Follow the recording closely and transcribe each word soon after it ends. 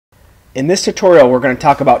In this tutorial, we're going to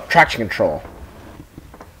talk about traction control.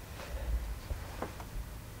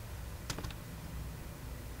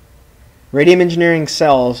 Radium Engineering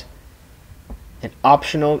sells an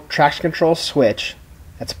optional traction control switch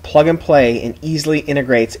that's plug and play and easily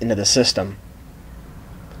integrates into the system.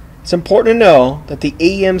 It's important to know that the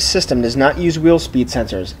AEM system does not use wheel speed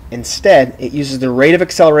sensors. Instead, it uses the rate of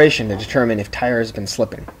acceleration to determine if tires have been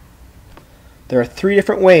slipping. There are three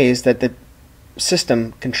different ways that the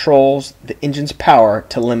system controls the engine's power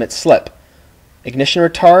to limit slip: ignition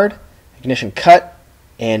retard, ignition cut,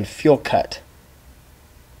 and fuel cut.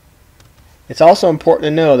 It's also important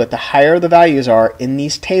to know that the higher the values are in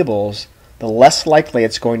these tables, the less likely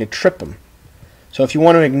it's going to trip them. So if you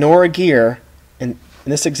want to ignore a gear, in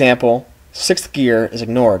this example, 6th gear is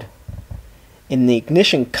ignored. In the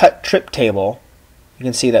ignition cut trip table, you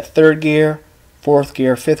can see that 3rd gear, 4th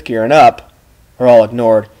gear, 5th gear, and up are all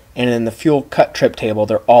ignored, and in the fuel cut trip table,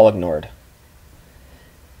 they're all ignored.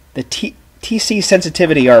 The TC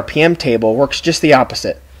sensitivity RPM table works just the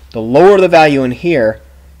opposite. The lower the value in here,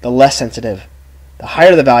 the less sensitive. The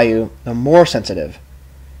higher the value, the more sensitive.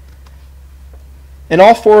 In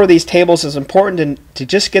all four of these tables, it's important to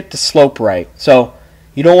just get the slope right. So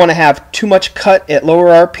you don't want to have too much cut at lower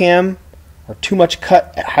RPM or too much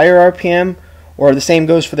cut at higher RPM, or the same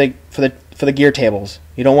goes for the gear tables.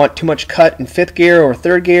 You don't want too much cut in 5th gear or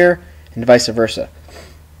 3rd gear, and vice versa.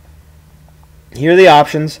 Here are the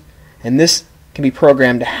options, and this can be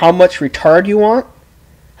programmed to how much retard you want,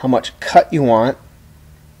 how much cut you want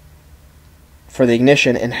for the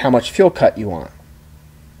ignition, and how much fuel cut you want.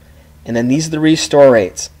 And then these are the restore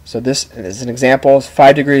rates. So this is an example: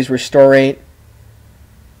 5 degrees restore rate,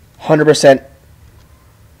 100%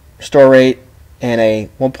 restore rate, and a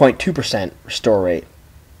 1.2% restore rate.